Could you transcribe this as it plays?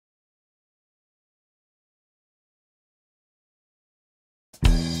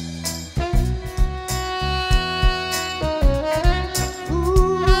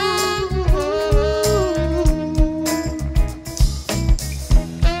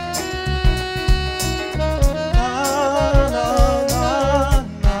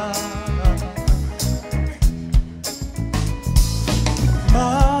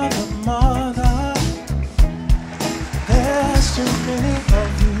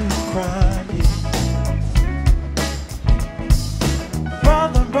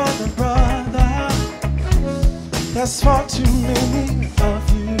There's far too many of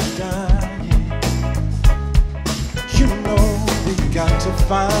you dying. You know we got to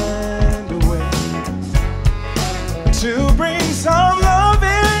find a way to bring some love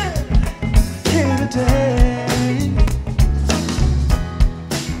in here today.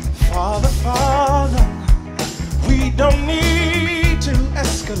 Father, Father, we don't need to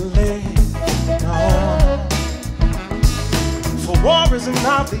escalate, no. For war is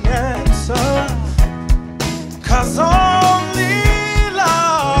not the answer, 'cause only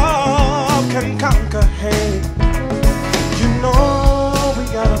love can conquer hate. You know we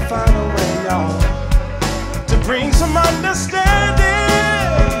gotta find a way, y'all, to bring some understanding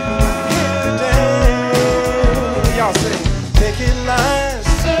here today. Y'all say, picket lines,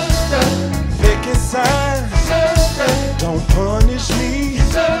 picket signs, don't punish me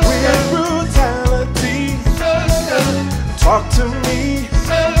with brutality. Talk to me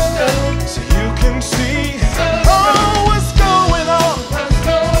so you can see. What's going on?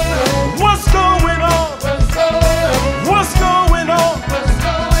 What's going on? What's going on?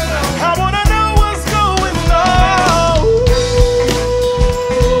 I wanna know what's going on.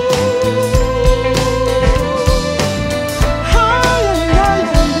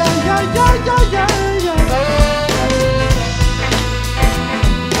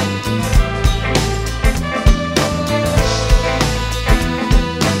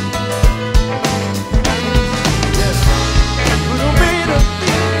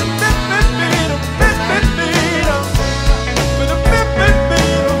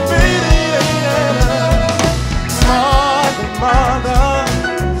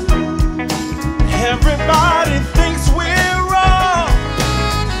 Everybody thinks we're wrong.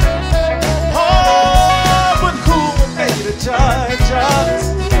 Oh, but who are they to judge us?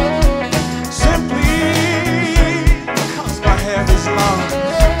 Simply because my hair is long.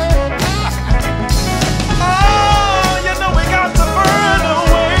 Oh, you know we got to burn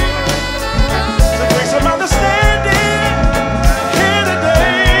away to bring some understanding here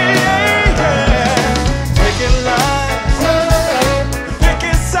today. Yeah. Picket lines,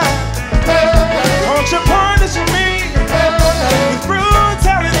 picket signs. Don't you punish me with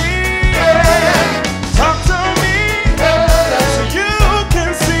brutality. Talk to me so you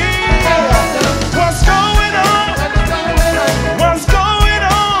can see what's going on. What's going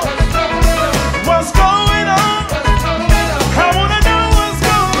on? What's going on? I wanna know what's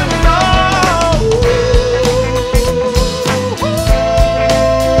going on.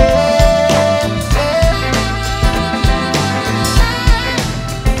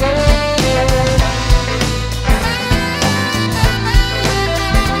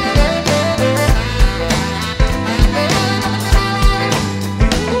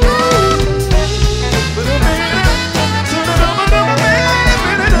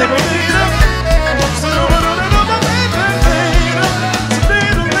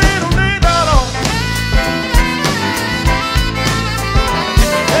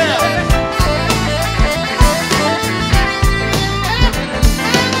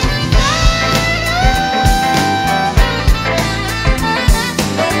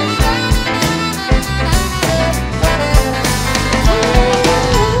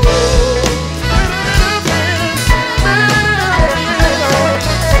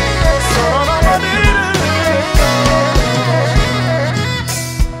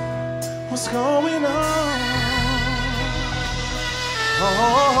 What's going on?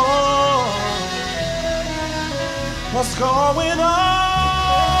 Oh, what's going on?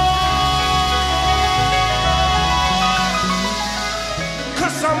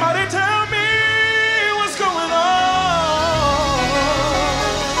 Could somebody tell me what's going on?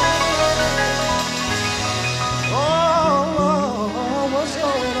 Oh, what's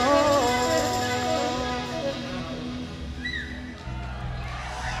going on?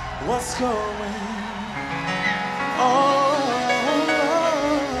 What's going on?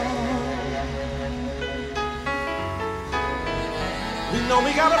 We know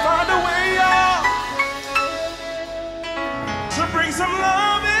we gotta find a way, y'all, to bring some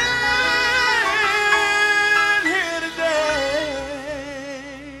love in here today.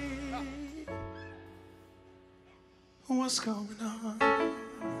 What's going on?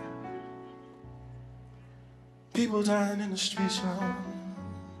 People dying in the streets, y'all.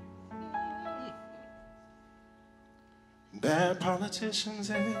 Bad politicians,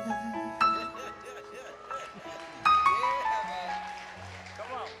 eh?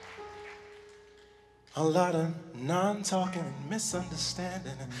 A lot of non-talking and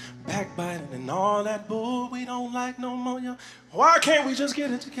misunderstanding and backbiting and all that bull we don't like no more, y'all. Why can't we just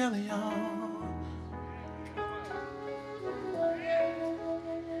get it together, y'all?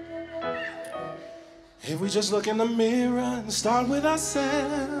 If we just look in the mirror and start with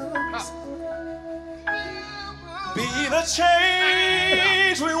ourselves, be the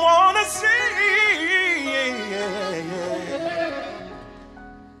change we want to see.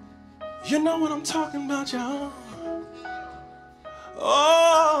 You know what I'm talking about, y'all.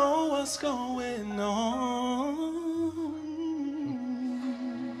 Oh, what's going on?